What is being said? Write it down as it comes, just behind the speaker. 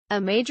A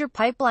major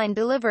pipeline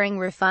delivering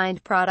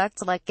refined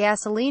products like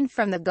gasoline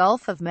from the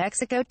Gulf of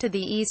Mexico to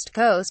the East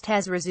Coast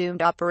has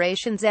resumed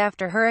operations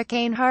after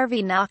Hurricane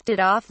Harvey knocked it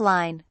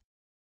offline.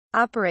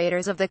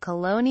 Operators of the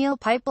Colonial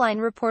Pipeline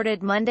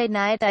reported Monday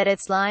night that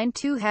its Line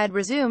 2 had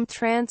resumed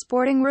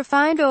transporting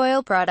refined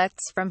oil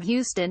products from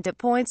Houston to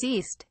points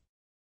east.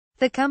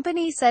 The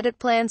company said it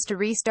plans to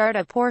restart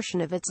a portion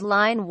of its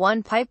Line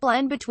 1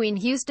 pipeline between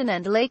Houston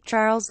and Lake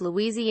Charles,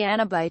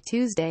 Louisiana by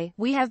Tuesday.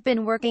 "We have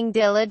been working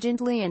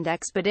diligently and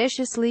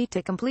expeditiously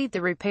to complete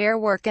the repair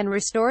work and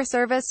restore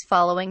service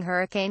following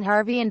Hurricane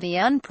Harvey and the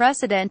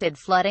unprecedented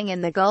flooding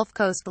in the Gulf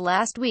Coast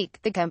last week,"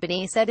 the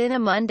company said in a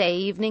Monday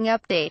evening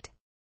update.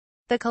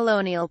 The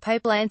Colonial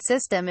Pipeline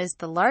system is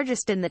the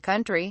largest in the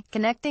country,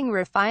 connecting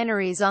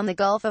refineries on the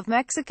Gulf of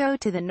Mexico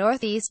to the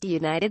northeast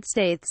United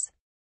States.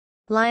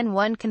 Line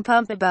 1 can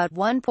pump about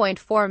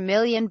 1.4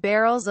 million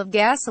barrels of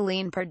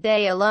gasoline per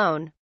day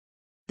alone.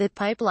 The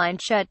pipeline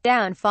shut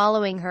down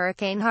following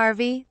Hurricane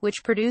Harvey,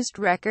 which produced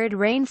record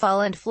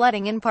rainfall and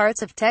flooding in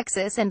parts of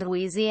Texas and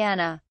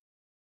Louisiana.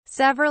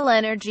 Several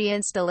energy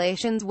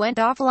installations went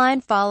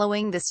offline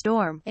following the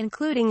storm,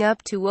 including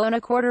up to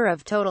 1/4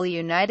 of total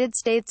United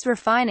States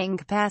refining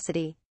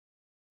capacity.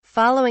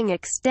 Following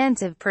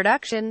extensive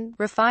production,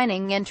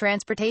 refining and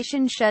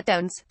transportation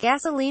shutdowns,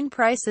 gasoline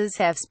prices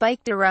have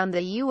spiked around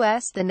the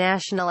U.S. The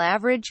national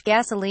average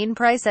gasoline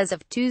price as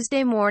of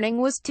Tuesday morning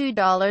was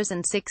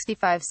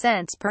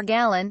 $2.65 per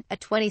gallon, a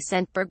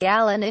 20-cent per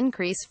gallon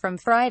increase from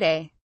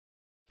Friday.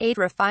 8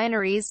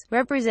 refineries,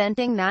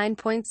 representing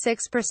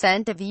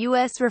 9.6% of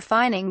U.S.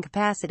 refining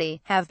capacity,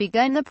 have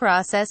begun the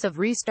process of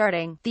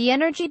restarting, the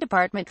Energy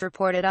Department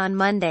reported on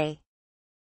Monday.